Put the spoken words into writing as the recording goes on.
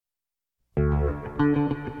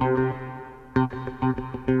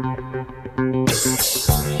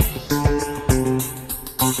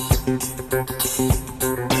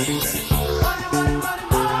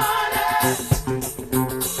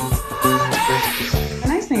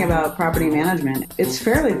thinking about property management, it's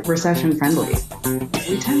fairly recession friendly.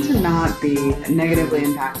 We tend to not be negatively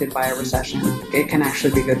impacted by a recession. It can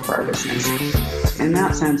actually be good for our business. In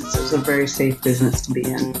that sense, it's a very safe business to be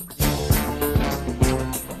in.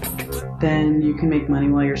 Then you can make money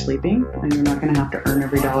while you're sleeping, and you're not going to have to earn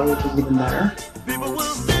every dollar, which is even better. People will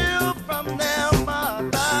steal from their mother.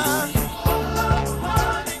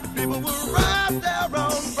 People will rob their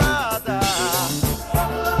own brother.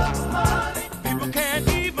 People can't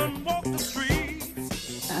even walk the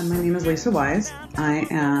streets. My name is Lisa Wise. I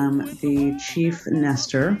am the chief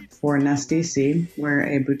nester for Nest DC. We're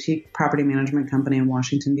a boutique property management company in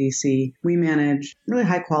Washington, D.C. We manage really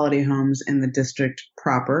high quality homes in the district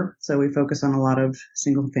proper. So we focus on a lot of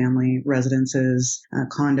single family residences,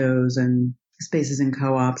 condos, and spaces in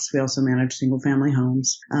co-ops. We also manage single family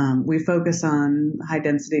homes. We focus on high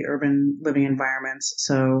density urban living environments.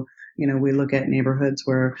 So we look at neighborhoods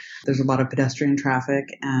where there's a lot of pedestrian traffic,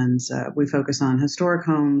 and we focus on historic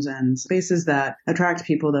homes and spaces that attract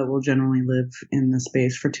people that will generally live in the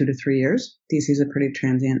space for 2 to 3 years. DC is a pretty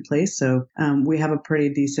transient place, so we have a pretty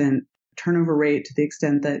decent turnover rate to the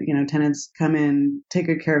extent that, tenants come in, take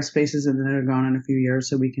good care of spaces, and then they're gone in a few years,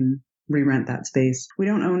 so we can re-rent that space. We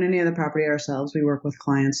don't own any of the property ourselves. We work with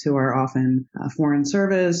clients who are often foreign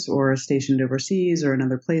service or stationed overseas or in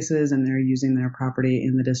other places, and they're using their property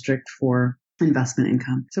in the district for investment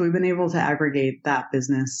income. So we've been able to aggregate that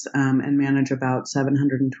business and manage about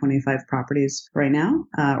 725 properties right now,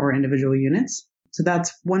 or individual units. So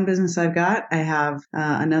that's one business I've got. I have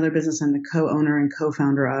another business I'm the co-owner and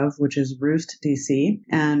co-founder of, which is Roost DC.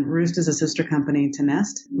 And Roost is a sister company to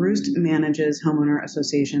Nest. Roost manages homeowner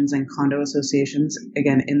associations and condo associations,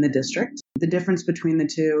 again, in the district. The difference between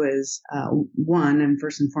the two is, one, and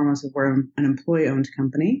first and foremost, we're an employee-owned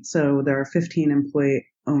company. So there are 15 employee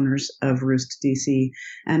owners of Roost DC,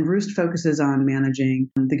 and Roost focuses on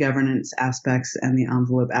managing the governance aspects and the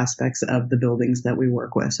envelope aspects of the buildings that we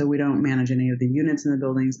work with. So we don't manage any of the units in the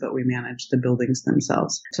buildings, but we manage the buildings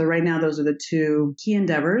themselves. So right now, those are the two key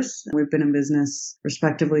endeavors. We've been in business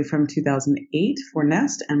respectively from 2008 for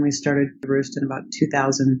Nest, and we started Roost in about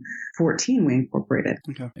 2014 we incorporated.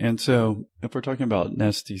 Okay. And so if we're talking about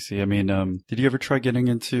Nest DC, did you ever try getting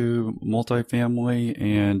into multifamily?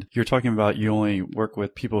 And you're talking about you only work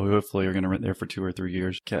with people who hopefully are going to rent there for 2 or 3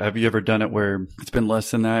 years. Have you ever done it where it's been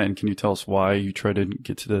less than that? And can you tell us why you try to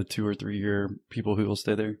get to the 2 or 3 year people who will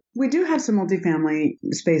stay there? We do have some multifamily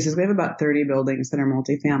spaces. We have about 30 buildings that are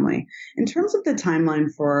multifamily. In terms of the timeline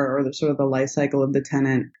for, or the sort of the life cycle of the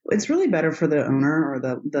tenant, it's really better for the owner or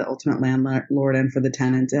the ultimate landlord and for the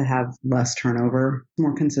tenant to have less turnover,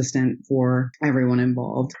 more consistent for everyone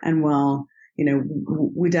involved. And while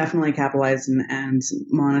we definitely capitalize and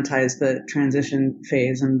monetize the transition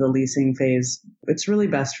phase and the leasing phase, it's really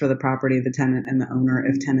best for the property, the tenant, and the owner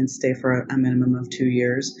if tenants stay for a minimum of 2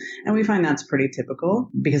 years. And we find that's pretty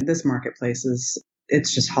typical because this marketplace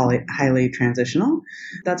it's just highly transitional.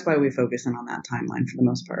 That's why we focus in on that timeline for the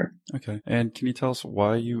most part. Okay. And can you tell us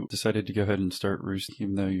why you decided to go ahead and start Roost,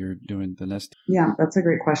 even though you're doing the Nest? Yeah, that's a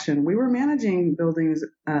great question. We were managing buildings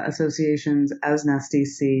associations as Nest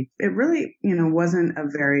DC. It really, wasn't a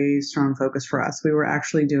very strong focus for us. We were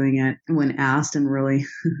actually doing it when asked and really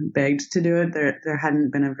begged to do it. There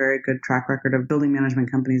hadn't been a very good track record of building management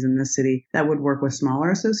companies in this city that would work with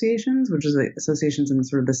smaller associations, which is associations in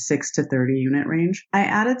sort of the 6 to 30 unit range. I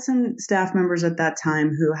added some staff members at that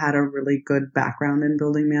time who had a really good background in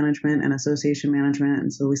building management and association management.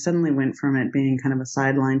 And so we suddenly went from it being kind of a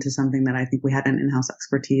sideline to something that I think we had an in-house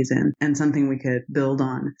expertise in and something we could build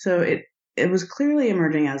on. So it was clearly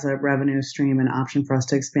emerging as a revenue stream and option for us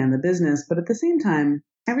to expand the business. But at the same time,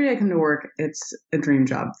 every day I come to work, it's a dream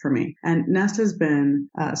job for me. And Nest has been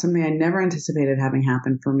something I never anticipated having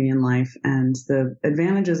happen for me in life. And the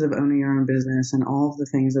advantages of owning your own business and all of the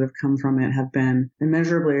things that have come from it have been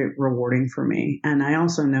immeasurably rewarding for me. And I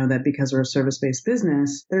also know that because we're a service-based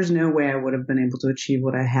business, there's no way I would have been able to achieve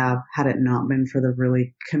what I have had it not been for the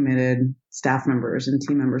really committed staff members and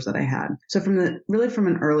team members that I had. So from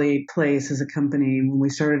an early place as a company, when we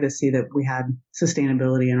started to see that we had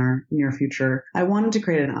sustainability in our near future, I wanted to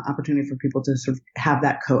create an opportunity for people to sort of have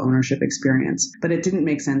that co-ownership experience. But it didn't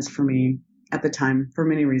make sense for me at the time, for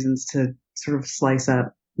many reasons, to sort of slice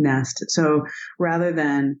up Nest. So rather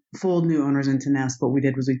than fold new owners into Nest, what we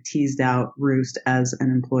did was we teased out Roost as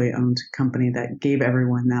an employee-owned company that gave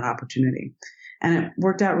everyone that opportunity. And it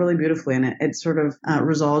worked out really beautifully. And it sort of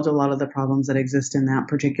resolved a lot of the problems that exist in that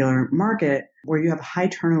particular market where you have high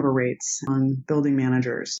turnover rates on building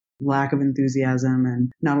managers, lack of enthusiasm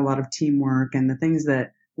and not a lot of teamwork and the things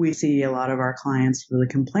that we see a lot of our clients really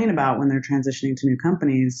complain about when they're transitioning to new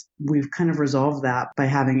companies. We've kind of resolved that by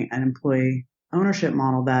having an employee ownership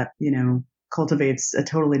model that, cultivates a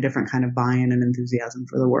totally different kind of buy-in and enthusiasm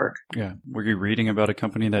for the work. Yeah. Were you reading about a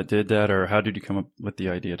company that did that, or how did you come up with the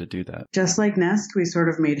idea to do that? Just like Nest, we sort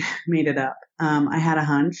of made it up. I had a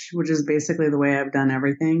hunch, which is basically the way I've done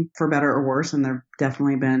everything, for better or worse, and there have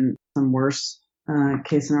definitely been some worse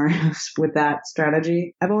case scenarios with that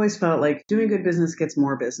strategy. I've always felt like doing good business gets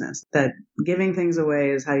more business, that giving things away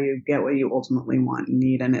is how you get what you ultimately want and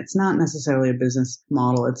need. And it's not necessarily a business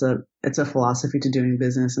model. It's a philosophy to doing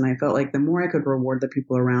business. And I felt like the more I could reward the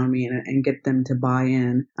people around me and get them to buy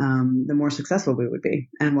in, the more successful we would be.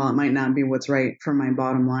 And while it might not be what's right for my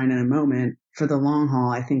bottom line in a moment, for the long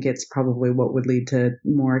haul, I think it's probably what would lead to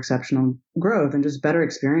more exceptional growth and just better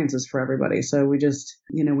experiences for everybody. So we just,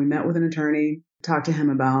 we met with an attorney, talked to him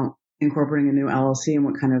about incorporating a new LLC and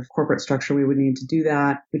what kind of corporate structure we would need to do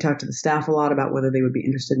that. We talked to the staff a lot about whether they would be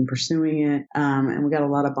interested in pursuing it. And we got a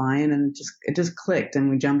lot of buy-in, and it just clicked, and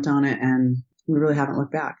we jumped on it, and we really haven't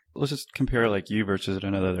looked back. Let's just compare like you versus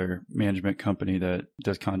another management company that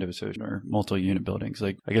does condo association or multi-unit buildings.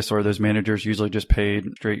 Like, I guess, are those managers usually just paid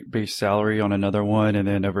straight base salary on another one, and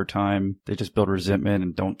then over time they just build resentment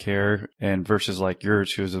and don't care? And versus like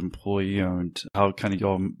yours, who is employee owned, how kind of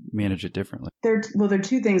y'all manage it differently? There are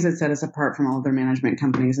two things that set us apart from all other management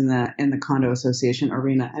companies in the condo association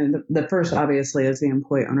arena. And the first, obviously, is the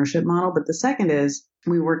employee ownership model, but the second is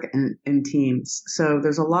we work in teams. So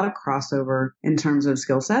there's a lot of crossover in terms of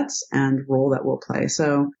skill sets and role that we'll play.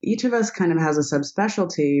 So each of us kind of has a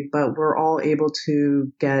subspecialty, but we're all able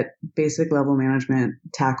to get basic level management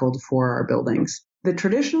tackled for our buildings. The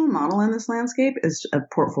traditional model in this landscape is a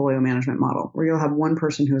portfolio management model, where you'll have one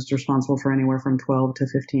person who is responsible for anywhere from 12 to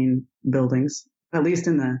 15 buildings, at least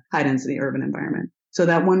in the high density urban environment. So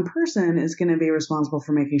that one person is going to be responsible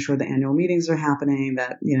for making sure the annual meetings are happening,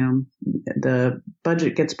 that, the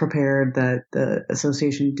budget gets prepared, that the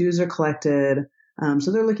association dues are collected.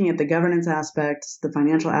 So they're looking at the governance aspects, the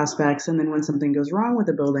financial aspects, and then when something goes wrong with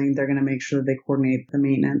the building, they're going to make sure they coordinate the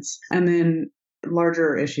maintenance. And then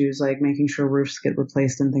larger issues like making sure roofs get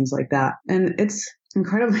replaced and things like that. And it's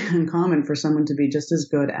incredibly uncommon for someone to be just as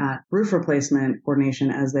good at roof replacement coordination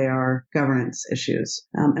as they are governance issues.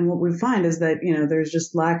 And what we find is that, there's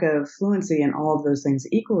just lack of fluency in all of those things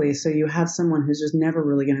equally. So you have someone who's just never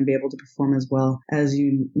really going to be able to perform as well as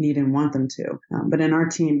you need and want them to. But in our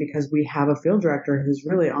team, because we have a field director who's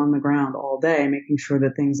really on the ground all day, making sure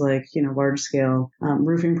that things like, large scale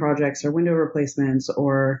roofing projects or window replacements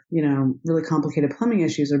or, really complicated plumbing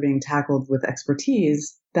issues are being tackled with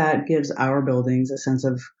expertise, that gives our buildings a sense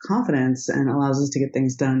of confidence and allows us to get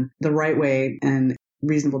things done the right way and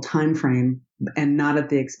reasonable time frame, and not at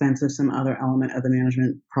the expense of some other element of the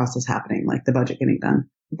management process happening, like the budget getting done.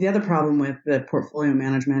 The other problem with the portfolio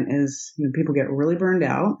management is people get really burned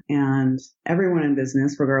out, and everyone in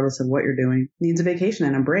business, regardless of what you're doing, needs a vacation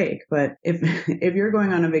and a break. But if you're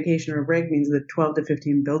going on a vacation or a break means that 12 to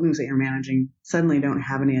 15 buildings that you're managing suddenly don't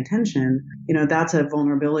have any attention, that's a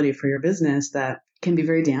vulnerability for your business that can be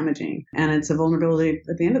very damaging. And it's a vulnerability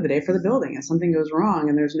at the end of the day for the building. If something goes wrong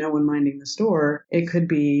and there's no one minding the store, it could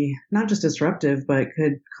be not just disruptive, but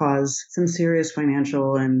could cause some serious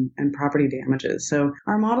financial and property damages. So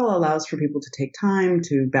our model allows for people to take time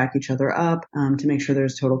to back each other up, to make sure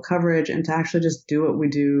there's total coverage, and to actually just do what we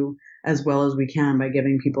do as well as we can by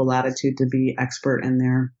giving people latitude to be expert in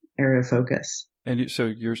their area of focus. And so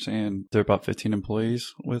you're saying there are about 15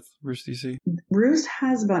 employees with Roost DC? Roost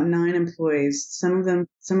has about 9 employees. Some of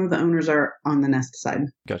the owners are on the Nest side.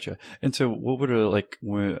 Gotcha. And so what would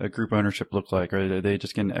a group ownership look like? Are they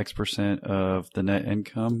just getting X% of the net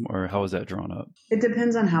income, or how is that drawn up? It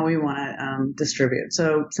depends on how we want to distribute.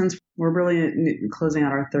 So since we're really closing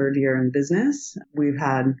out our 3rd year in business,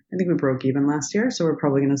 I think we broke even last year, so we're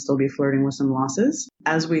probably going to still be flirting with some losses.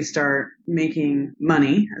 As we start making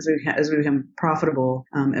money, as we become profitable,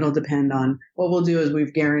 it'll depend on what we'll do. Is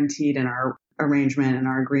we've guaranteed in our arrangement and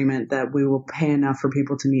our agreement that we will pay enough for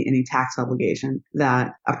people to meet any tax obligation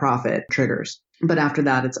that a profit triggers. But after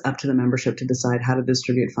that, it's up to the membership to decide how to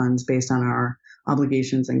distribute funds based on our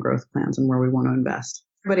obligations and growth plans and where we want to invest.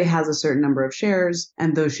 Everybody has a certain number of shares,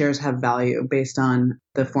 and those shares have value based on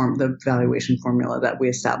the valuation formula that we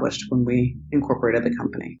established when we incorporated the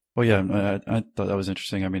company. Well, yeah, I thought that was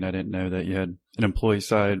interesting. I mean, I didn't know that you had an employee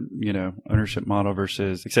side, ownership model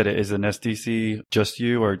versus, like I said, is the Nest DC just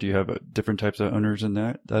you, or do you have different types of owners in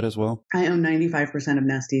that as well? I own 95% of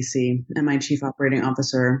Nest DC, and my chief operating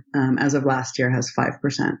officer, as of last year, has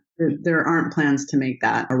 5%. There aren't plans to make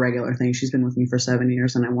that a regular thing. She's been with me for 7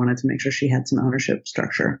 years, and I wanted to make sure she had some ownership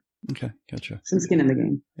structure. Okay, gotcha. Some skin in the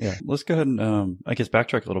game. Yeah. Let's go ahead and, I guess,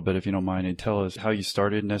 backtrack a little bit if you don't mind and tell us how you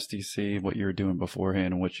started in SDC, what you were doing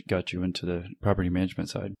beforehand, and what got you into the property management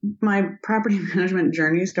side. My property management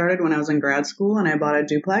journey started when I was in grad school and I bought a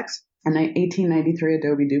duplex, an 1893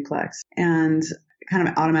 Adobe duplex, and kind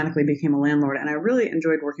of automatically became a landlord. And I really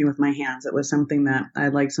enjoyed working with my hands. It was something that I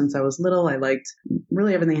liked since I was little. I liked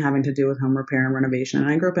really everything having to do with home repair and renovation. And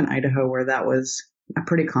I grew up in Idaho where that was a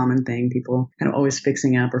pretty common thing. People kind of always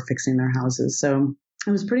fixing up or fixing their houses. So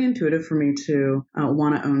it was pretty intuitive for me to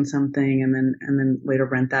want to own something and then later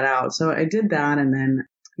rent that out. So I did that and then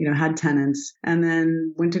had tenants and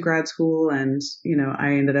then went to grad school and,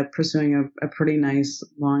 I ended up pursuing a pretty nice,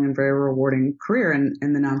 long and very rewarding career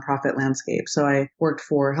in the nonprofit landscape. So I worked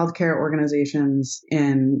for healthcare organizations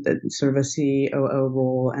in sort of a COO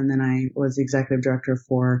role. And then I was the executive director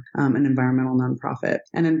for an environmental nonprofit.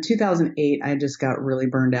 And in 2008, I just got really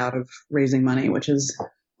burned out of raising money, which is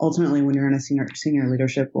ultimately, when you're in a senior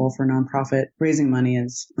leadership role for a nonprofit, raising money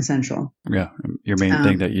is essential. Yeah, your main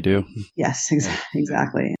thing that you do. Yes,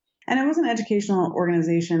 exactly. And it was an educational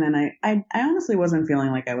organization, and I honestly wasn't feeling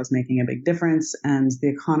like I was making a big difference, and the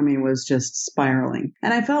economy was just spiraling.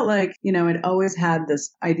 And I felt like, I'd always had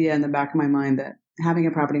this idea in the back of my mind that having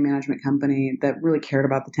a property management company that really cared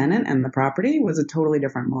about the tenant and the property was a totally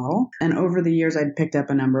different model. And over the years, I'd picked up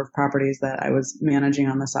a number of properties that I was managing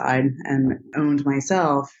on the side and owned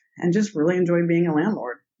myself and just really enjoyed being a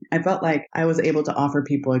landlord. I felt like I was able to offer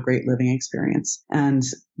people a great living experience, and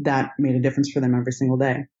that made a difference for them every single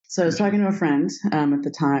day. So I was talking to a friend at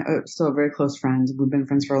the time, still a very close friend. We've been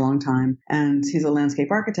friends for a long time. And he's a landscape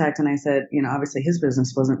architect. And I said, obviously his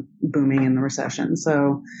business wasn't booming in the recession.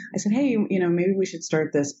 So I said, hey, maybe we should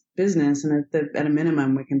start this business. And at a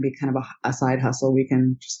minimum, we can be kind of a side hustle. We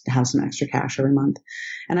can just have some extra cash every month.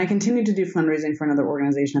 And I continued to do fundraising for another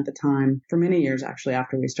organization at the time for many years, actually,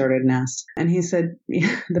 after we started Nest. And he said,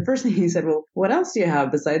 the first thing he said, well, what else do you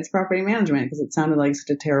have besides property management? Because it sounded like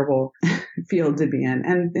such a terrible field to be in.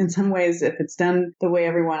 And in some ways, if it's done the way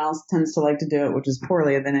everyone else tends to like to do it, which is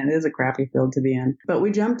poorly, then it is a crappy field to be in. But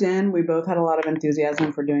we jumped in. We both had a lot of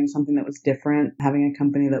enthusiasm for doing something that was different, having a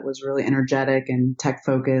company that was really energetic and tech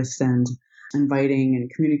focused and inviting and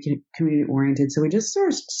community oriented. So we just sort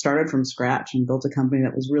of started from scratch and built a company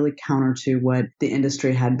that was really counter to what the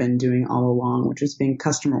industry had been doing all along, which is being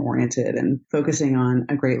customer oriented and focusing on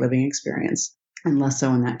a great living experience. And less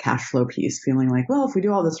so in that cash flow piece, feeling like, well, if we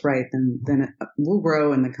do all this right, then we'll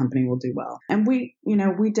grow and the company will do well. And we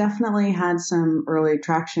definitely had some early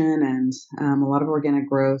traction and a lot of organic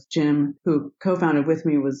growth. Jim, who co-founded with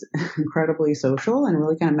me, was incredibly social and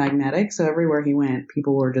really kind of magnetic. So everywhere he went,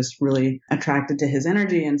 people were just really attracted to his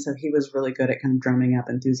energy. And so he was really good at kind of drumming up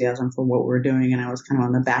enthusiasm for what we were doing. And I was kind of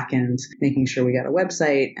on the back end, making sure we got a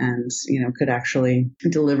website and, could actually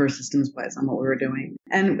deliver systems wise on what we were doing.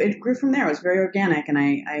 And it grew from there. It was very organic, and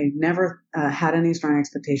I never had any strong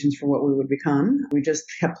expectations for what we would become. We just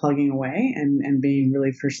kept plugging away and being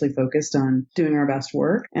really fiercely focused on doing our best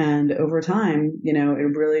work. And over time,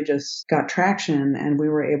 it really just got traction, and we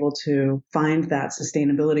were able to find that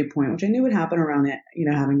sustainability point, which I knew would happen around it,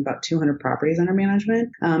 having about 200 properties under management.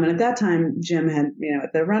 And at that time, Jim had,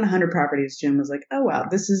 at around 100 properties, Jim was like, oh, wow,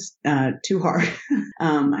 this is too hard.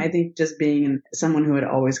 I think just being someone who had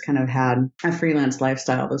always kind of had a freelance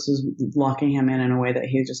lifestyle, this was locking him in a way that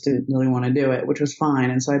he just didn't really want to do it, which was fine.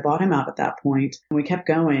 And so I bought him out at that point, and we kept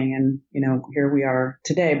going. And, here we are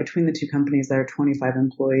today. Between the two companies, there are 25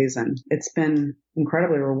 employees, and it's been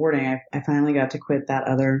incredibly rewarding. I finally got to quit that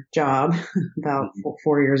other job about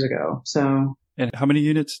 4 years ago. So. And how many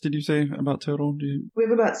units did you say about total? We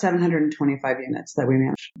have about 725 units that we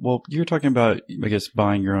manage. Well, you were talking about, I guess,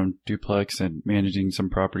 buying your own duplex and managing some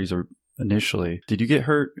properties or initially. Did you get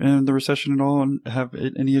hurt in the recession at all and have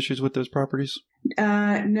any issues with those properties?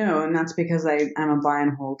 No, and that's because I'm a buy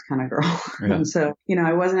and hold kind of girl. Yeah. And so,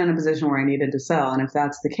 I wasn't in a position where I needed to sell. And if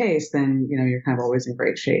that's the case, then, you're kind of always in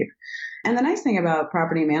great shape. And the nice thing about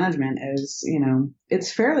property management is,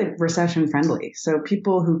 it's fairly recession friendly. So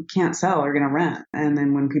people who can't sell are going to rent. And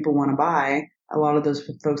then when people want to buy, a lot of those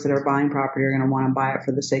folks that are buying property are going to want to buy it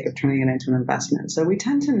for the sake of turning it into an investment. So we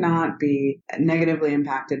tend to not be negatively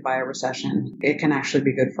impacted by a recession. It can actually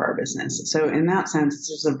be good for our business. So in that sense, it's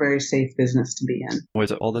just a very safe business to be in.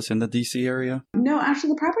 Was all this in the DC area? No,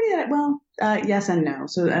 actually the property yes and no.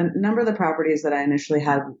 So a number of the properties that I initially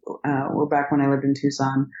had were back when I lived in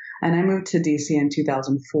Tucson, and I moved to DC in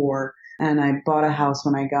 2004, and I bought a house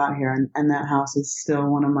when I got here, and that house is still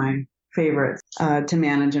one of my favorites to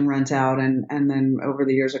manage and rent out, and then over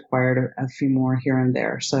the years acquired a few more here and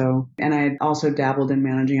there. So, and I also dabbled in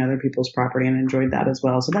managing other people's property and enjoyed that as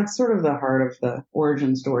well. So that's sort of the heart of the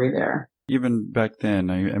origin story there. Even back then,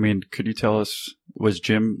 I mean, could you tell us, was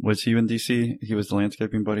he in DC? He was the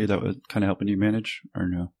landscaping buddy that was kind of helping you manage, or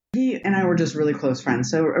no? He and I were just really close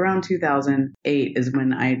friends. So around 2008 is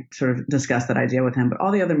when I sort of discussed that idea with him. But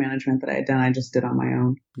all the other management that I had done, I just did on my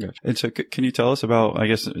own. Gotcha. And so can you tell us about, I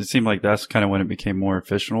guess it seemed like that's kind of when it became more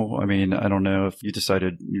official. I mean, I don't know if you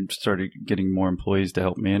started getting more employees to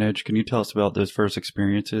help manage. Can you tell us about those first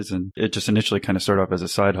experiences? And it just initially kind of started off as a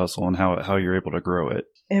side hustle and how you're able to grow it.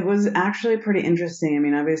 It was actually pretty interesting. I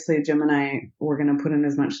mean, obviously Jim and I were going to put in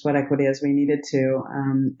as much sweat equity as we needed to.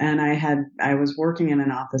 And I was working in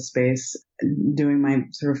an office space doing my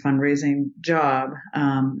sort of fundraising job.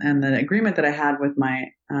 And the agreement that I had with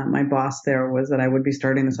my boss there was that I would be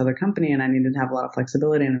starting this other company and I needed to have a lot of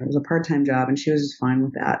flexibility, and it was a part-time job, and she was just fine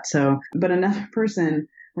with that. So, but another person,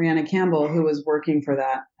 Rihanna Campbell, who was working for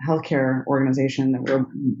that healthcare organization that we're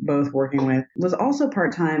both working with, was also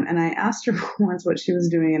part-time. And I asked her once what she was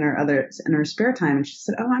doing in her spare time. And she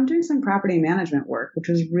said, "Oh, I'm doing some property management work," which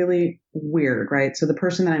was really weird, right? So the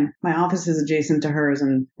person that my office is adjacent to hers,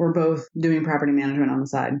 and we're both doing property management on the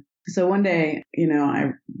side. So one day,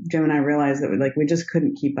 Jim and I realized that we just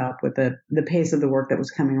couldn't keep up with the pace of the work that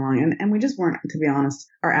was coming along. And we just weren't, to be honest,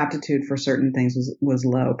 our aptitude for certain things was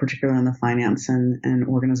low, particularly on the finance and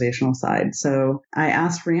organizational side. So I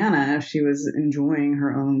asked Rihanna if she was enjoying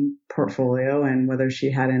her own portfolio and whether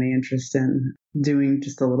she had any interest in doing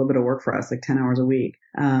just a little bit of work for us, like 10 hours a week.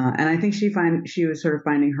 And I think she was sort of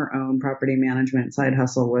finding her own property management side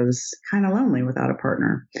hustle was kind of lonely without a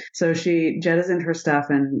partner. So she jetted into her stuff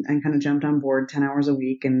and kind of jumped on board 10 hours a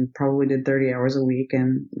week and probably did 30 hours a week.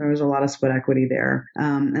 And there was a lot of sweat equity there.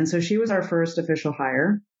 And so she was our first official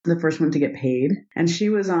hire, the first one to get paid. And she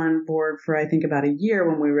was on board for, I think, about a year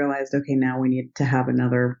when we realized, okay, now we need to have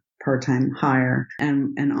another part-time hire,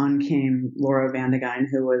 and on came Laura Vandegine,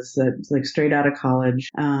 who was straight out of college.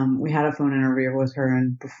 We had a phone interview with her,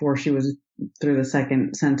 and before she was through the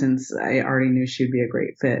second sentence, I already knew she'd be a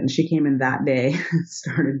great fit. And she came in that day,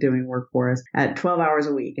 started doing work for us at 12 hours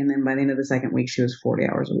a week, and then by the end of the second week, she was 40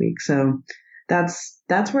 hours a week. So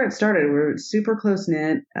that's where it started. We're super close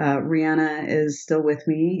knit. Rihanna is still with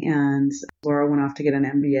me, and Laura went off to get an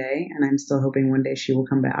MBA, and I'm still hoping one day she will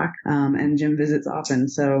come back. And Jim visits often.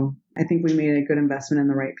 So I think we made a good investment in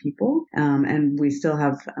the right people. And we still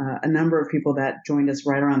have a number of people that joined us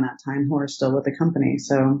right around that time who are still with the company.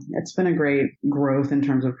 So it's been a great growth in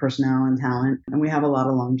terms of personnel and talent. And we have a lot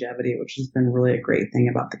of longevity, which has been really a great thing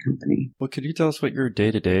about the company. Well, could you tell us what your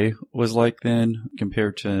day-to-day was like then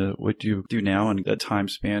compared to what you do now and that time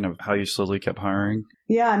span of how you slowly kept hiring?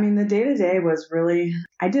 Yeah, I mean, the day-to-day was really,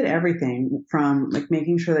 I did everything from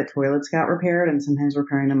making sure that toilets got repaired and sometimes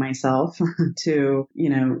repairing them myself to,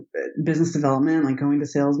 business development, like going to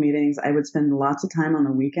sales meetings. I would spend lots of time on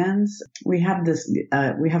the weekends. We have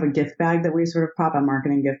a gift bag that we sort of pop, a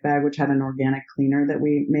marketing gift bag, which had an organic cleaner that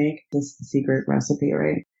we make. This secret recipe,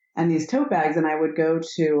 right? And these tote bags, and I would go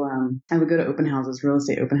to open houses, real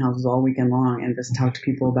estate open houses all weekend long, and just talk to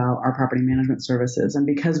people about our property management services. And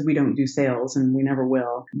because we don't do sales, and we never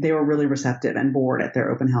will, they were really receptive and bored at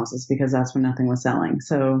their open houses because that's when nothing was selling.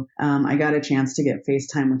 So I got a chance to get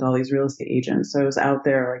FaceTime with all these real estate agents. So I was out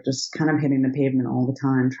there just kind of hitting the pavement all the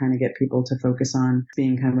time, trying to get people to focus on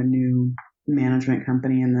being kind of a new management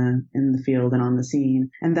company in the field and on the scene.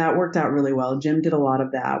 And that worked out really well. Jim did a lot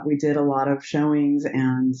of that. We did a lot of showings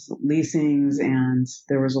and leasings, and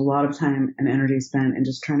there was a lot of time and energy spent in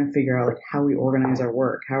just trying to figure out how we organize our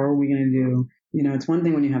work. How are we going to do, it's one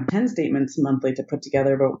thing when you have 10 statements monthly to put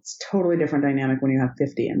together, but it's totally different dynamic when you have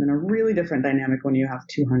 50, and then a really different dynamic when you have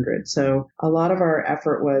 200. So a lot of our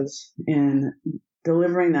effort was in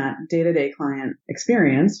delivering that day-to-day client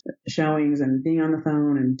experience, showings and being on the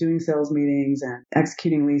phone and doing sales meetings and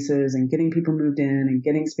executing leases and getting people moved in and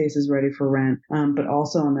getting spaces ready for rent. But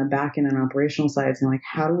also on the back end and operational side, so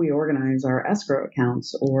how do we organize our escrow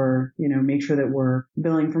accounts or, make sure that we're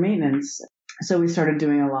billing for maintenance. So we started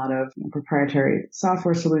doing a lot of proprietary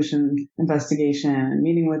software solution investigation and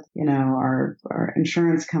meeting with, our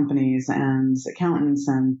insurance companies and accountants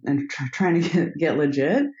and trying to get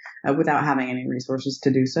legit without having any resources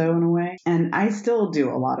to do so in a way. And I still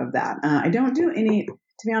do a lot of that. I don't do any,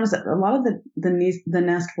 to be honest, a lot of the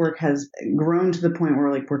Nest work has grown to the point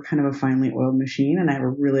where we're kind of a finely oiled machine, and I have a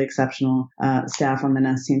really exceptional staff on the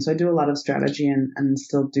Nest team. So I do a lot of strategy and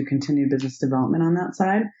still do continued business development on that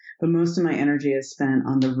side. But most of my energy is spent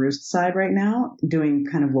on the Roost side right now, doing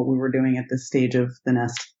kind of what we were doing at this stage of the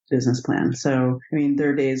Nest business plan. So, I mean, there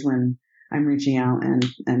are days when I'm reaching out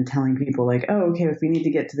and telling people like, oh, okay, if we need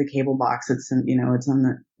to get to the cable box, it's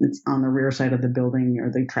on the rear side of the building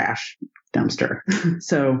or the trash dumpster.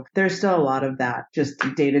 So there's still a lot of that just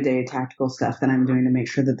day-to-day tactical stuff that I'm doing to make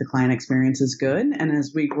sure that the client experience is good. And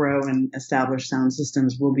as we grow and establish sound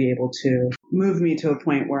systems, we'll be able to move me to a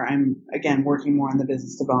point where I'm, again, working more on the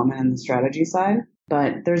business development and the strategy side.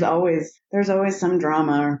 But there's always some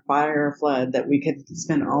drama or fire or flood that we could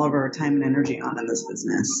spend all of our time and energy on in this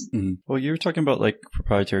business. Mm-hmm. Well, you were talking about like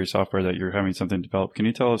proprietary software that you're having something developed. Can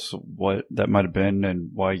you tell us what that might have been and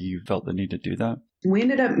why you felt the need to do that? We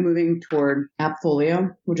ended up moving toward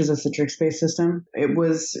AppFolio, which is a Citrix-based system. It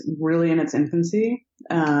was really in its infancy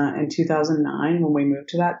in 2009 when we moved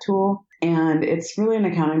to that tool. And it's really an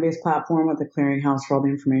accounting-based platform with a clearinghouse for all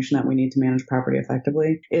the information that we need to manage property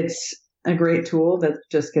effectively. It's a great tool that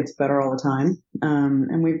just gets better all the time.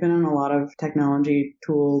 And we've been on a lot of technology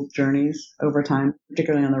tool journeys over time,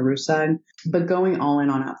 particularly on the Roost side. But going all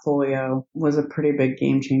in on AppFolio was a pretty big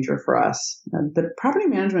game changer for us. The property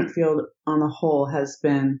management field on the whole has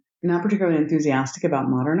been not particularly enthusiastic about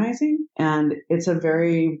modernizing. And it's a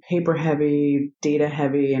very paper-heavy,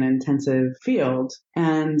 data-heavy, and intensive field.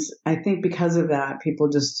 And I think because of that,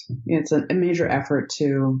 it's a major effort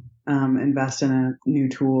to invest in a new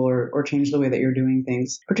tool or change the way that you're doing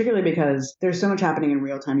things, particularly because there's so much happening in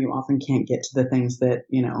real time. You often can't get to the things that,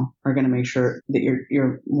 are going to make sure that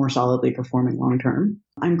you're more solidly performing long term.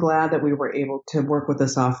 I'm glad that we were able to work with a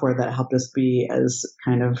software that helped us be as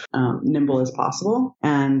kind of nimble as possible.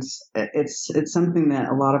 And it's something that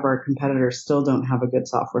a lot of our competitors still don't have a good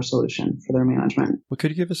software solution for their management. Well,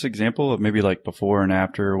 could you give us an example of maybe like before and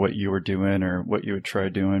after what you were doing or what you would try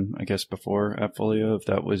doing, I guess, before AppFolio, if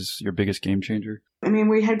that was your biggest game changer? I mean,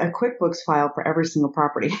 we had a QuickBooks file for every single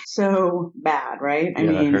property. So bad, right?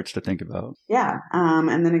 That hurts to think about. Yeah.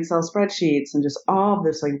 And then Excel spreadsheets and just all of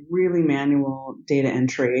this like really manual data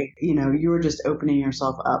entry. You were just opening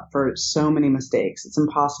yourself up for so many mistakes. It's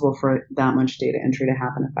impossible for that much data entry to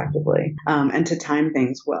happen effectively and to time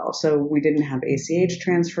things well. So we didn't have ACH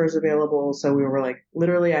transfers available. So we were like,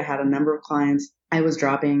 literally, I had a number of clients. I was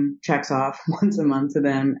dropping checks off once a month to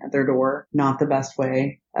them at their door. Not the best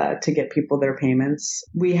way to get people their payments.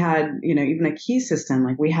 We had, even a key system.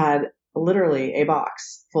 Like we had literally a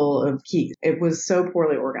box full of keys. It was so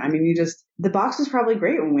poorly organized. I mean, the box was probably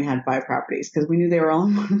great when we had 5 properties because we knew they were all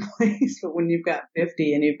in one place. But when you've got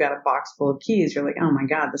 50 and you've got a box full of keys, you're like, oh my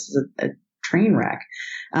God, this is a train wreck.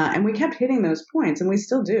 And we kept hitting those points, and we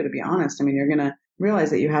still do, to be honest. I mean, you're going to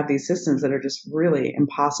realize that you have these systems that are just really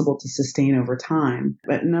impossible to sustain over time.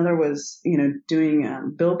 But another was,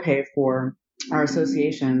 doing bill pay for our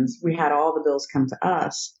associations. We had all the bills come to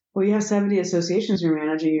us. Well, you have 70 associations you're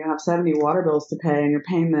managing, you have 70 water bills to pay, and you're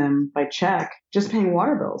paying them by check. Just paying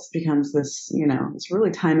water bills becomes this, it's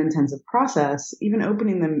really time-intensive process. Even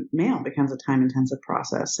opening the mail becomes a time-intensive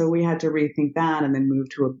process. So we had to rethink that and then move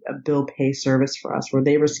to a bill pay service for us where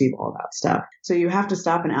they receive all that stuff. So you have to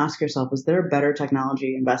stop and ask yourself, is there a better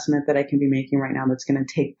technology investment that I can be making right now that's going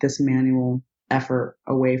to take this manual effort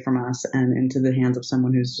away from us and into the hands of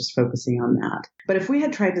someone who's just focusing on that? But if we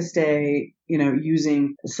had tried to stay,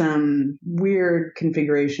 using some weird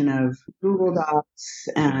configuration of Google Docs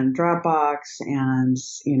and Dropbox and,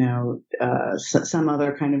 some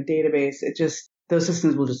other kind of database, those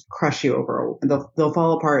systems will just crush you over. They'll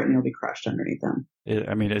fall apart and you'll be crushed underneath them.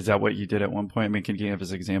 Is that what you did at one point? I mean, can you give us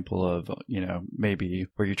an example of, maybe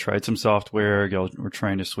where you tried some software, you were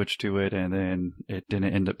trying to switch to it, and then it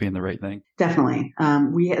didn't end up being the right thing? Definitely.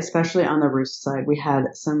 We, especially on the Roost side, we had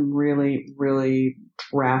some really, really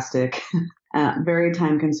drastic, very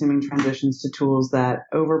time-consuming transitions to tools that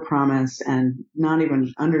overpromised and not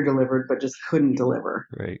even under-delivered, but just couldn't deliver.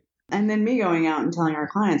 Right. And then me going out and telling our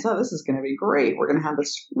clients, oh, this is going to be great. We're going to have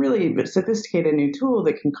this really sophisticated new tool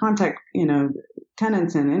that can contact,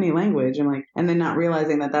 tenants in any language. And then not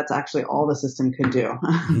realizing that that's actually all the system could do.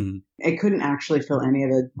 Mm-hmm. It couldn't actually fill any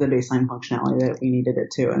of the baseline functionality that we needed it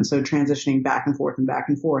to. And so transitioning back and forth and back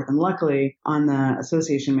and forth. And luckily on the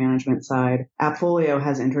association management side, AppFolio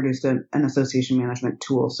has introduced an association management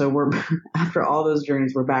tool. So we're, after all those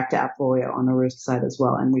journeys, we're back to AppFolio on the Roost side as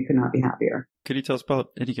well. And we could not be happier. Could you tell us about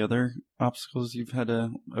any other obstacles you've had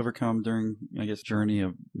to overcome during, journey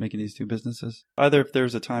of making these two businesses? Either if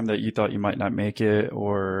there's a time that you thought you might not make it,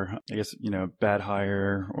 or bad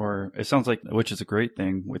hire, or it sounds like, which is a great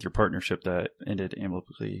thing with your partnership, that ended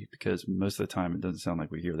amicably, because most of the time it doesn't sound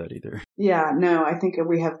like we hear that either. Yeah, no, I think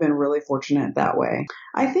we have been really fortunate that way.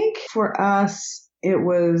 I think for us, it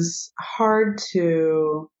was hard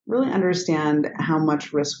to really understand how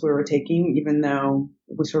much risk we were taking, even though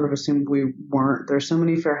we sort of assumed we weren't. There's so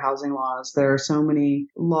many fair housing laws. There are so many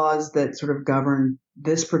laws that sort of govern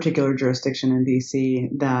this particular jurisdiction in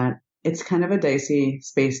DC that it's kind of a dicey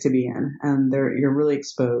space to be in, and you're really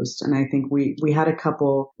exposed. And I think we had a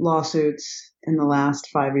couple lawsuits in the last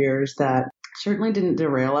 5 years that certainly didn't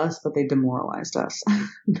derail us, but they demoralized us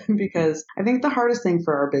because I think the hardest thing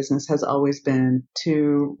for our business has always been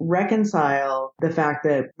to reconcile the fact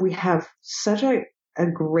that we have such a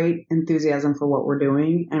great enthusiasm for what we're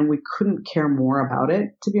doing, and we couldn't care more about it,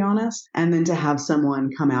 to be honest. And then to have someone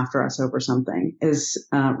come after us over something is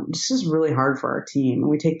just really hard for our team.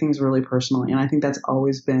 We take things really personally, and I think that's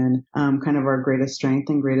always been kind of our greatest strength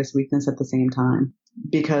and greatest weakness at the same time.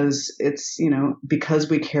 Because it's, because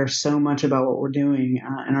we care so much about what we're doing,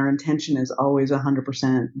 and our intention is always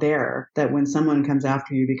 100% there, that when someone comes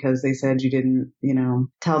after you because they said you didn't,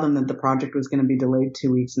 tell them that the project was going to be delayed 2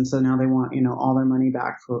 weeks, and so now they want, all their money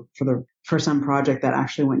back for some project that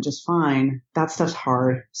actually went just fine, that stuff's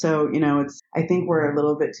hard. So, I think we're a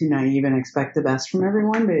little bit too naive and expect the best from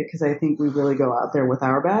everyone, because I think we really go out there with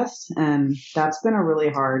our best. And that's been a really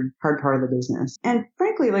hard part of the business. And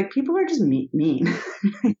frankly, people are just mean.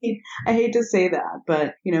 I hate to say that,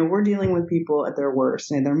 but, we're dealing with people at their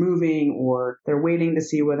worst, and they're moving or they're waiting to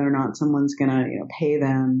see whether or not someone's going to, pay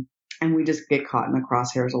them. And we just get caught in the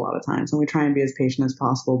crosshairs a lot of times, and we try and be as patient as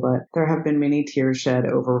possible. But there have been many tears shed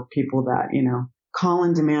over people that, call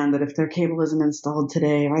and demand that if their cable isn't installed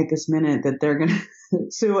today, right this minute, that they're going to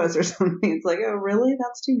sue us or something. It's like, oh, really?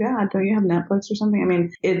 That's too bad. Don't you have Netflix or something? I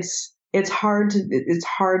mean, it's hard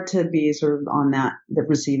to be sort of on the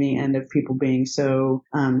receiving end of people being so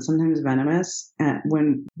sometimes venomous,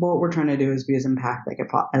 when what we're trying to do is be as empathic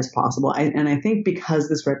as possible. And I think because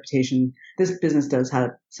this business does have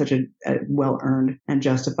such a well-earned and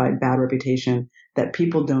justified bad reputation, that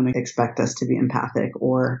people don't expect us to be empathic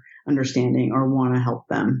or understanding or want to help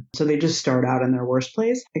them. So they just start out in their worst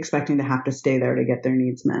place, expecting to have to stay there to get their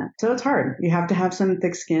needs met. So it's hard. You have to have some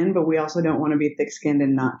thick skin, but we also don't want to be thick-skinned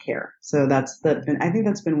and not care. So I think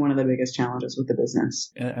that's been one of the biggest challenges with the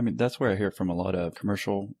business. I mean, that's where I hear from a lot of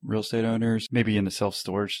commercial real estate owners, maybe in the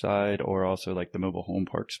self-storage side, or also like the mobile home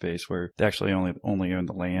park space, where they actually only own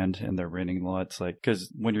the land and they're renting lots.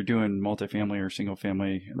 Because when you're doing multifamily or single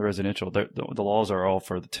family residential, the laws are all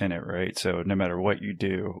for the tenant, right? So no matter what you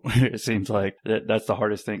do, it seems like that's the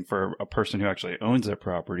hardest thing for a person who actually owns a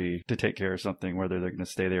property to take care of something, whether they're going to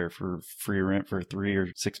stay there for free rent for 3 or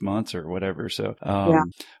 6 months or whatever. So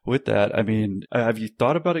with that, I mean, have you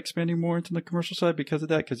thought about expanding more into the commercial side because of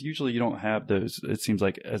that? Because usually you don't have those, it seems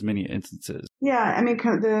like, as many instances. Yeah, I mean,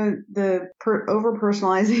 kind of the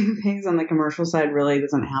over-personalizing things on the commercial side really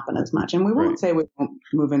doesn't happen as much. And we won't say we won't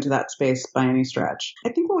move into that space by any stretch. I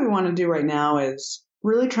think what we want to do right now is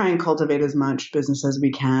really try and cultivate as much business as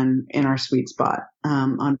we can in our sweet spot,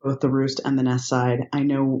 on both the Roost and the Nest side. I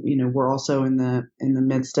know, we're also in the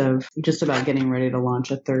midst of just about getting ready to launch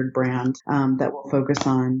a third brand, that will focus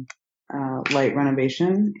on light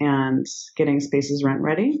renovation and getting spaces rent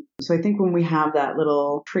ready. So I think when we have that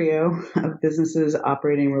little trio of businesses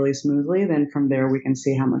operating really smoothly, then from there we can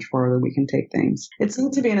see how much farther we can take things. It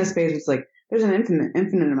seems to be in a space it's like there's an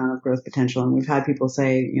infinite amount of growth potential. And we've had people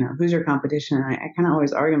say, who's your competition? And I kind of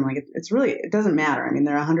always argue, I'm like, it doesn't matter. I mean,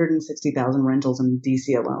 there are 160,000 rentals in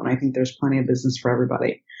DC alone. I think there's plenty of business for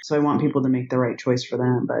everybody. So I want people to make the right choice for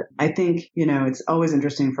them. But I think, it's always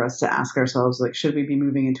interesting for us to ask ourselves, like, should we be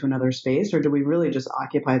moving into another space, or do we really just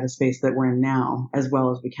occupy the space that we're in now as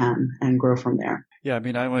well as we can and grow from there? Yeah, I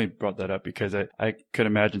mean, I only brought that up because I could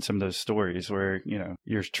imagine some of those stories where,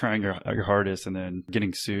 you're trying your hardest and then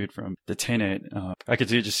getting sued from the tenant. I could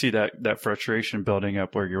just see that frustration building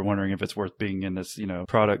up where you're wondering if it's worth being in this,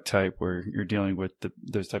 product type where you're dealing with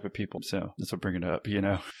those type of people. So that's what bringing it up,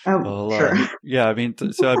 Oh, sure. Yeah, I mean,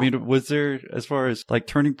 was there, as far as like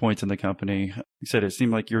turning points in the company, you said it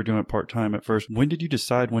seemed like you were doing it part-time at first. When did you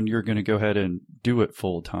decide when you're going to go ahead and do it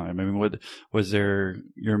full-time? I mean, was there,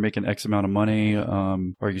 you're making X amount of money,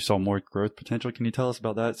 or you saw more growth potential? Can you tell us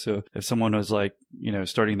about that? So if someone was like,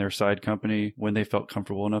 starting their side company, when they felt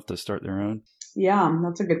comfortable enough to start their own? Yeah,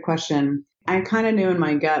 that's a good question. I kind of knew in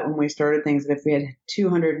my gut when we started things that if we had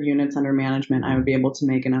 200 units under management, I would be able to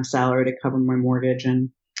make enough salary to cover my mortgage and,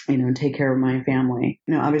 take care of my family.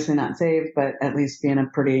 Obviously not save, but at least be in a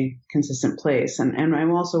pretty consistent place. And I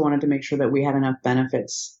also wanted to make sure that we had enough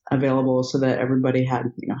benefits available so that everybody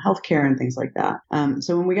had, healthcare and things like that.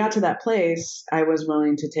 So when we got to that place, I was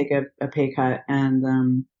willing to take a pay cut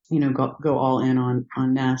and, go all in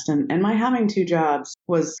on Nest. And my having two jobs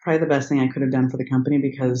was probably the best thing I could have done for the company,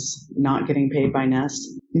 because not getting paid by Nest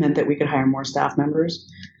meant that we could hire more staff members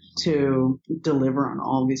to deliver on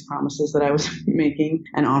all of these promises that I was making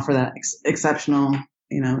and offer that exceptional,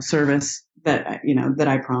 service that, that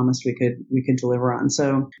I promised we could deliver on.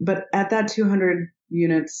 So, but at that 200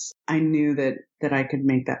 units, I knew that I could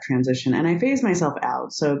make that transition, and I phased myself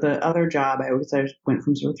out. So the other job, I went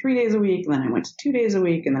from sort of 3 days a week, and then I went to 2 days a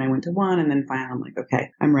week, and then I went to one, and then finally I'm like, okay,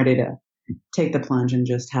 I'm ready to take the plunge and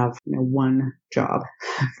just have, one job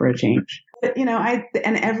for a change. But, you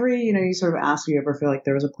sort of ask, do you ever feel like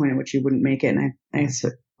there was a point at which you wouldn't make it? And I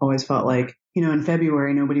always felt like, in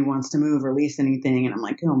February, nobody wants to move or lease anything. And I'm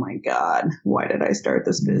like, oh my God, why did I start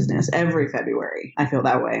this business? Every February, I feel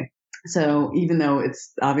that way. So even though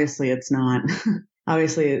it's not,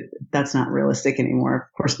 obviously that's not realistic anymore.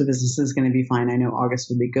 Of course, the business is going to be fine. I know August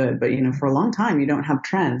will be good, but for a long time, you don't have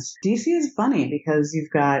trends. DC is funny because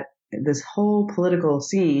you've got this whole political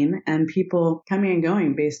scene and people coming and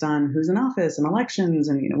going based on who's in office and elections.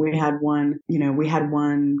 And, we had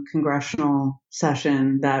one congressional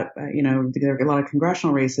session that, there were a lot of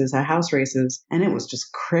congressional races, House races, and it was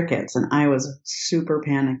just crickets. And I was super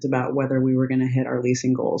panicked about whether we were going to hit our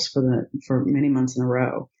leasing goals for many months in a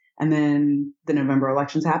row. And then the November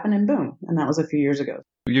elections happened and boom. And that was a few years ago.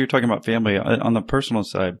 You're talking about family on the personal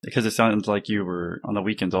side, because it sounds like you were on the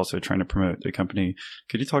weekends also trying to promote the company.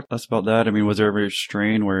 Could you talk to us about that? I mean, was there ever a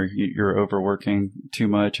strain where you're overworking too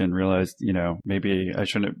much and realized, maybe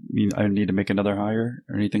I need to make another hire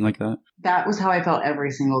or anything like that? That was how I felt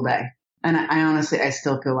every single day. And I honestly, I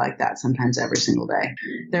still feel like that sometimes every single day.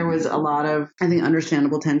 There was a lot of, I think,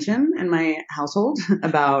 understandable tension in my household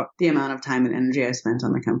about the amount of time and energy I spent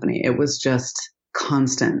on the company. It was just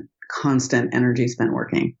constant energy spent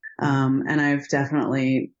working. And I've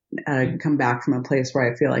definitely come back from a place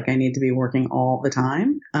where I feel like I need to be working all the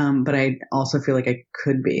time. But I also feel like I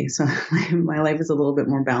could be. So my life is a little bit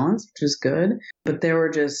more balanced, which is good. But there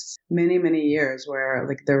were just many, many years where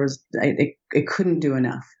it couldn't do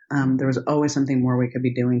enough. There was always something more we could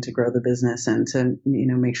be doing to grow the business and to,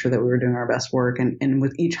 make sure that we were doing our best work. And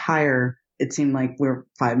with each hire, it seemed like we were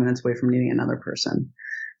 5 minutes away from needing another person.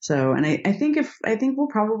 So, and I think we'll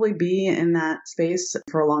probably be in that space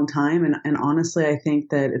for a long time. And honestly, I think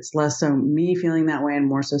that it's less so me feeling that way and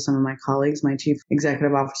more so some of my colleagues. My chief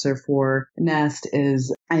executive officer for Nest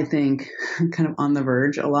is, I think, kind of on the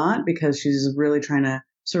verge a lot because she's really trying to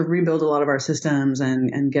sort of rebuild a lot of our systems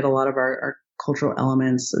and get a lot of our cultural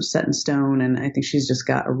elements set in stone. And I think she's just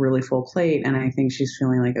got a really full plate. And I think she's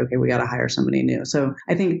feeling like, okay, we got to hire somebody new. So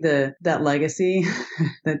I think that legacy,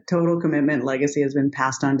 the total commitment legacy has been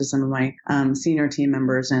passed on to some of my senior team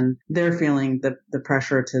members. And they're feeling the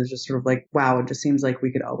pressure to just sort of like, wow, it just seems like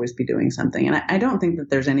we could always be doing something. And I don't think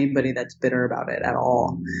that there's anybody that's bitter about it at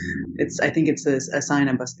all. I think it's a sign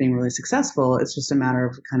of us being really successful. It's just a matter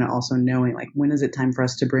of kind of also knowing like, when is it time for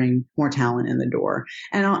us to bring more talent in the door?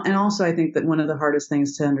 And also I think that one of the hardest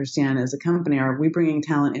things to understand as a company, are we bringing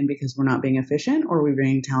talent in because we're not being efficient, or are we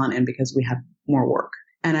bringing talent in because we have more work?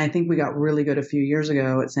 And I think we got really good a few years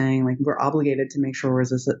ago at saying like, we're obligated to make sure we're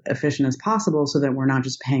as efficient as possible so that we're not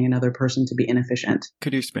just paying another person to be inefficient.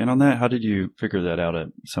 Could you expand on that? How did you figure that out at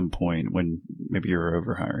some point when maybe you were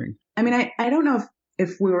overhiring? I mean, I don't know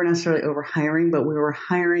if we were necessarily overhiring, but we were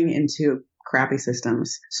hiring into crappy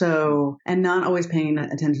systems. So, and not always paying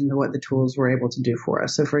attention to what the tools were able to do for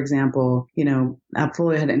us. So for example,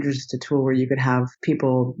 AppFolio had introduced a tool where you could have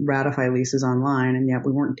people ratify leases online, and yet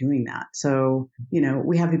we weren't doing that. So,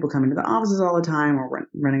 we have people coming to the offices all the time, or we're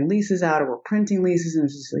running leases out, or we're printing leases, and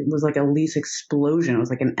it was like a lease explosion. It was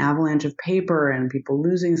like an avalanche of paper and people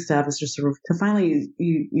losing stuff. It's just sort of, so finally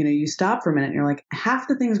you stop for a minute and you're like, half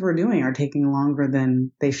the things we're doing are taking longer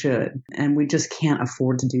than they should. And we just can't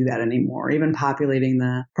afford to do that anymore. Even populating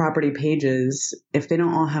the property pages, if they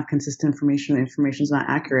don't all have consistent information, the information's not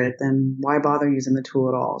accurate, then why bother using the tool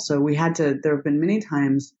at all? So there have been many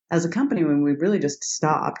times as a company when we really just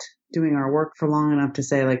stopped doing our work for long enough to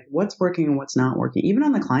say like, what's working and what's not working, even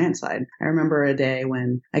on the client side. I remember a day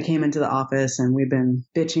when I came into the office and we've been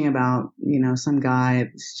bitching about, some guy,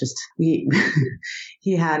 it's just,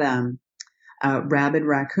 he had, a rabid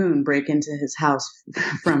raccoon break into his house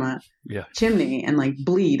from a chimney and like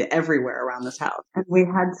bleed everywhere around this house. And we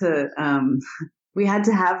had to we had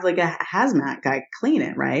to have like a hazmat guy clean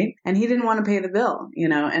it, right? And he didn't want to pay the bill,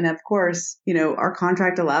 and of course, our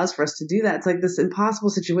contract allows for us to do that. It's like this impossible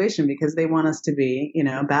situation because they want us to be,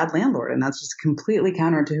 a bad landlord. And that's just completely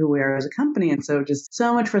counter to who we are as a company. And so just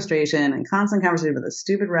so much frustration and constant conversation with a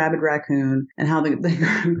stupid rabid raccoon and how the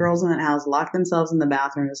girls in that house locked themselves in the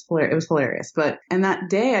bathroom. It was hilarious. And that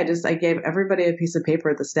day I gave everybody a piece of paper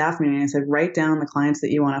at the staff meeting. I said, write down the clients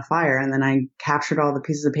that you want to fire. And then I captured all the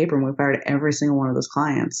pieces of paper and we fired every single one of those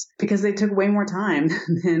clients because they took way more time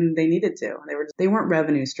than they needed to. They weren't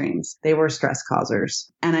revenue streams. They were stress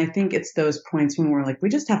causers. And I think it's those points when we're like, we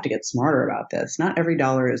just have to get smarter about this. Not every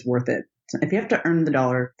dollar is worth it. So if you have to earn the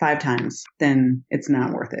dollar 5 times, then it's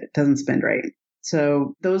not worth it. It doesn't spend right.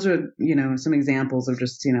 So those are, some examples of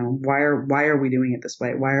just, why are we doing it this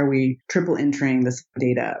way? Why are we triple entering this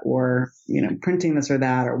data or, printing this or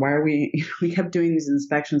that? Or why are we kept doing these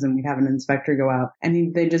inspections and we'd have an inspector go out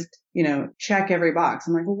and they just, check every box.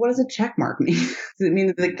 I'm like, well, what does a check mark mean? Does it mean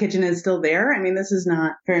that the kitchen is still there? I mean, this is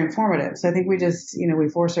not very informative. So I think we just, we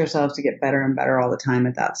force ourselves to get better and better all the time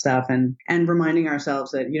at that stuff and reminding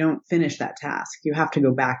ourselves that you don't finish that task. You have to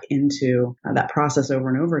go back into that process over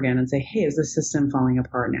and over again and say, hey, is this system falling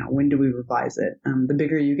apart now? When do we revise it? The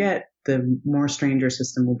bigger you get, the more strained your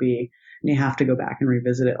system will be. And you have to go back and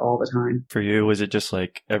revisit it all the time. For you, was it just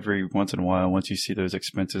like every once in a while, once you see those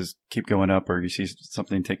expenses keep going up or you see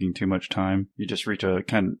something taking too much time, you just reach a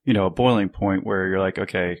kind of, a boiling point where you're like,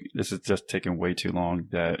 okay, this is just taking way too long,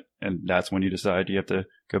 and that's when you decide you have to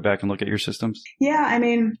go back and look at your systems? Yeah, I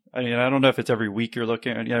mean, I don't know if it's every week you're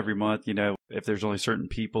looking at, every month, if there's only certain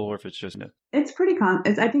people or if it's just... It's pretty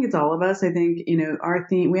I think it's all of us. I think, our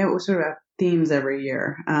theme, we have sort of themes every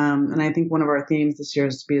year. And I think one of our themes this year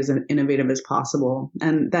is to be as innovative as possible.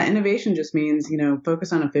 And that innovation just means,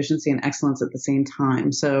 focus on efficiency and excellence at the same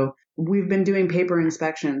time. So we've been doing paper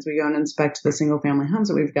inspections. We go and inspect the single family homes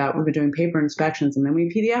that we've got. We've been doing paper inspections and then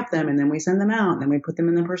we PDF them and then we send them out and then we put them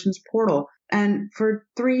in the person's portal. And for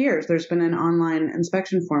 3 years, there's been an online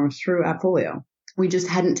inspection form through Appfolio. We just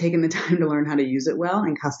hadn't taken the time to learn how to use it well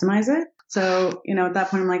and customize it. So, at that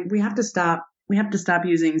point, I'm like, we have to stop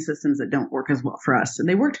using systems that don't work as well for us. And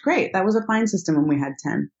they worked great. That was a fine system when we had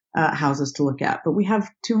 10 houses to look at, but we have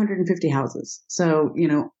 250 houses. So,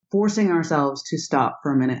 forcing ourselves to stop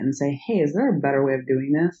for a minute and say, hey, is there a better way of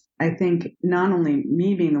doing this? I think not only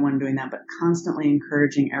me being the one doing that, but constantly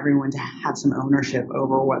encouraging everyone to have some ownership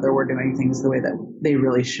over whether we're doing things the way that they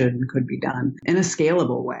really should and could be done in a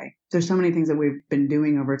scalable way. There's so many things that we've been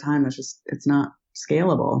doing over time that's just, it's not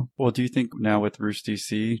scalable. Well, do you think now with Roost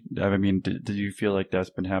DC, do you feel like that's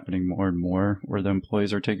been happening more and more where the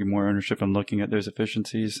employees are taking more ownership and looking at those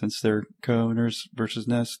efficiencies since they're co-owners versus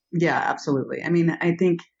Nest? Yeah, absolutely. I mean, I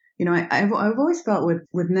think, I've always felt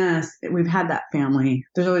with Nest, we've had that family.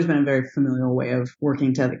 There's always been a very familial way of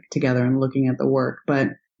working together and looking at the work, but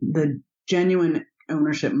the genuine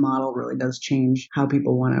ownership model really does change how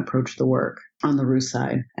people want to approach the work on the Roost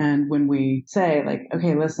side. And when we say like,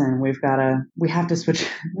 okay, listen, we have to switch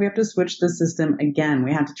the system again.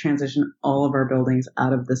 We have to transition all of our buildings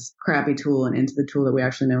out of this crappy tool and into the tool that we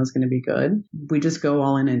actually know is going to be good. We just go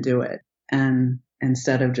all in and do it. And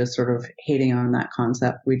instead of just sort of hating on that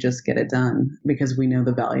concept, we just get it done because we know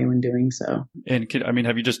the value in doing so. And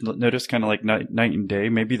have you just noticed kind of like night and day,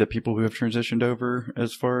 maybe the people who have transitioned over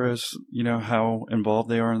as far as, how involved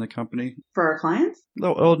they are in the company? For our clients?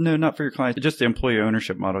 Oh, no, not for your clients, just the employee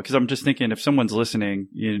ownership model. Because I'm just thinking if someone's listening,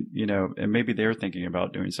 and maybe they're thinking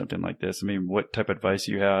about doing something like this, what type of advice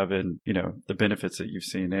you have and, the benefits that you've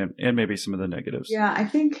seen and maybe some of the negatives. Yeah, I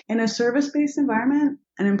think in a service-based environment,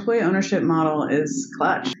 an employee ownership model is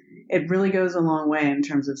clutch. It really goes a long way in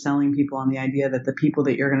terms of selling people on the idea that the people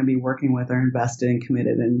that you're going to be working with are invested and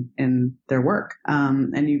committed in their work.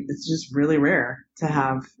 It's just really rare to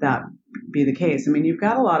have that be the case. You've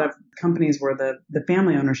got a lot of companies where the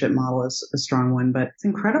family ownership model is a strong one, but it's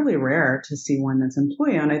incredibly rare to see one that's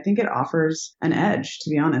employee owned. I think it offers an edge, to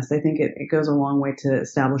be honest. I think it goes a long way to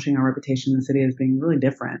establishing our reputation in the city as being really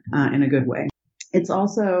different in a good way. It's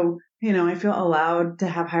also, I feel allowed to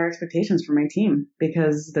have higher expectations for my team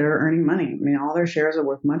because they're earning money. All their shares are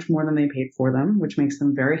worth much more than they paid for them, which makes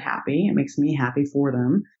them very happy. It makes me happy for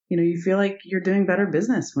them. You feel like you're doing better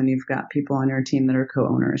business when you've got people on your team that are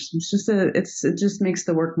co-owners. It just makes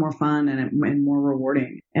the work more fun and more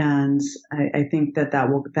rewarding. And I think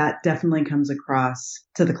that definitely comes across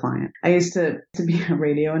to the client. I used to be a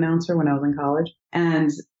radio announcer when I was in college,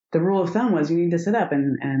 and the rule of thumb was you need to sit up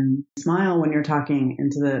and smile when you're talking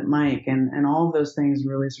into the mic, and all of those things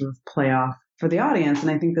really sort of play off for the audience.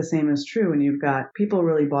 And I think the same is true when you've got people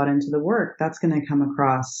really bought into the work. That's going to come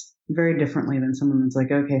across very differently than someone that's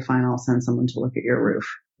like, okay, fine, I'll send someone to look at your roof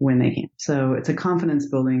when they can. So it's a confidence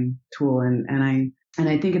building tool. And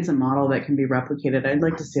I think it's a model that can be replicated. I'd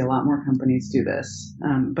like to see a lot more companies do this,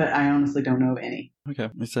 but I honestly don't know of any. Okay.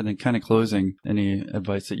 I said in kind of closing, any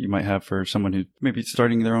advice that you might have for someone who maybe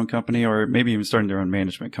starting their own company or maybe even starting their own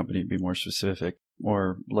management company, be more specific,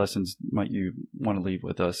 or lessons might you want to leave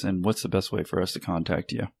with us? And what's the best way for us to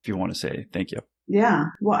contact you if you want to say thank you? Yeah.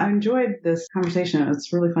 Well, I enjoyed this conversation.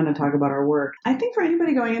 It's really fun to talk about our work. I think for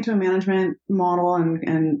anybody going into a management model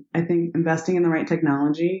and I think investing in the right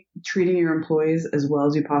technology, treating your employees as well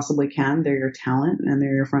as you possibly can, they're your talent and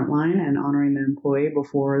they're your front line, and honoring the employee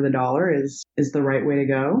before the dollar is the right way to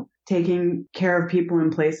go. Taking care of people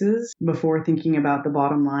and places before thinking about the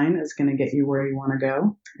bottom line is going to get you where you want to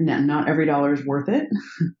go. Now, not every dollar is worth it.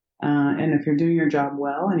 And if you're doing your job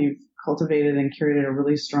well and you've cultivated and curated a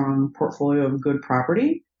really strong portfolio of good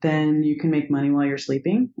property, then you can make money while you're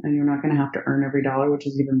sleeping and you're not going to have to earn every dollar, which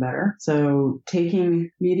is even better. So taking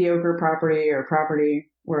mediocre property or property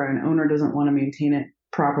where an owner doesn't want to maintain it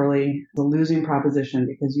properly is a losing proposition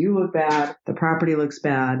because you look bad, the property looks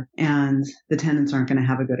bad, and the tenants aren't going to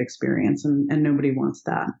have a good experience. And nobody wants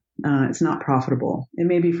that. It's not profitable. It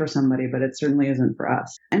may be for somebody, but it certainly isn't for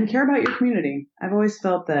us. And care about your community. I've always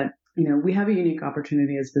felt that we have a unique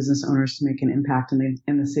opportunity as business owners to make an impact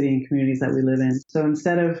in the city and communities that we live in. So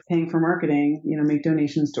instead of paying for marketing, make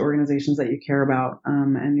donations to organizations that you care about,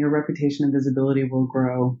 and your reputation and visibility will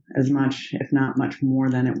grow as much, if not much more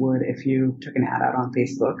than it would if you took an ad out on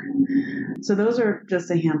Facebook. So those are just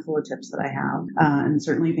a handful of tips that I have, and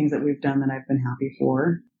certainly things that we've done that I've been happy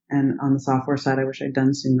for. And on the software side, I wish I'd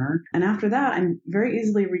done sooner. And after that, I'm very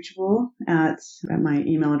easily reachable at my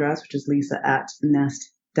email address, which is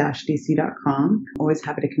lisa@nest-dc.com. Always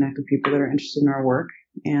happy to connect with people that are interested in our work,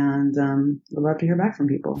 and would love to hear back from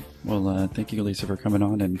people. Well, thank you, Lisa, for coming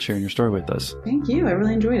on and sharing your story with us. Thank you. I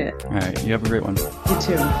really enjoyed it. All right. You have a great one. You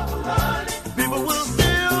too.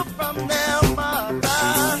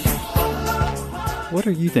 What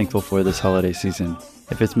are you thankful for this holiday season?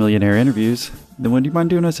 If it's millionaire interviews, then would you mind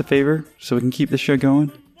doing us a favor so we can keep this show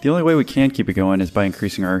going? The only way we can keep it going is by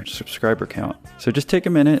increasing our subscriber count. So just take a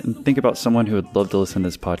minute and think about someone who would love to listen to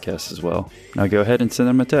this podcast as well. Now go ahead and send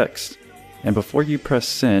them a text. And before you press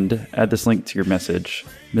send, add this link to your message,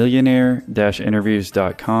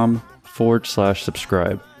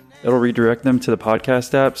 millionaire-interviews.com/subscribe. It'll redirect them to the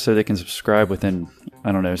podcast app so they can subscribe within,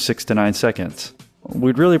 6 to 9 seconds.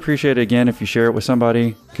 We'd really appreciate it again if you share it with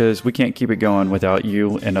somebody, because we can't keep it going without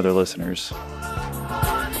you and other listeners.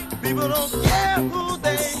 People don't care who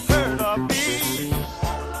they heard of me.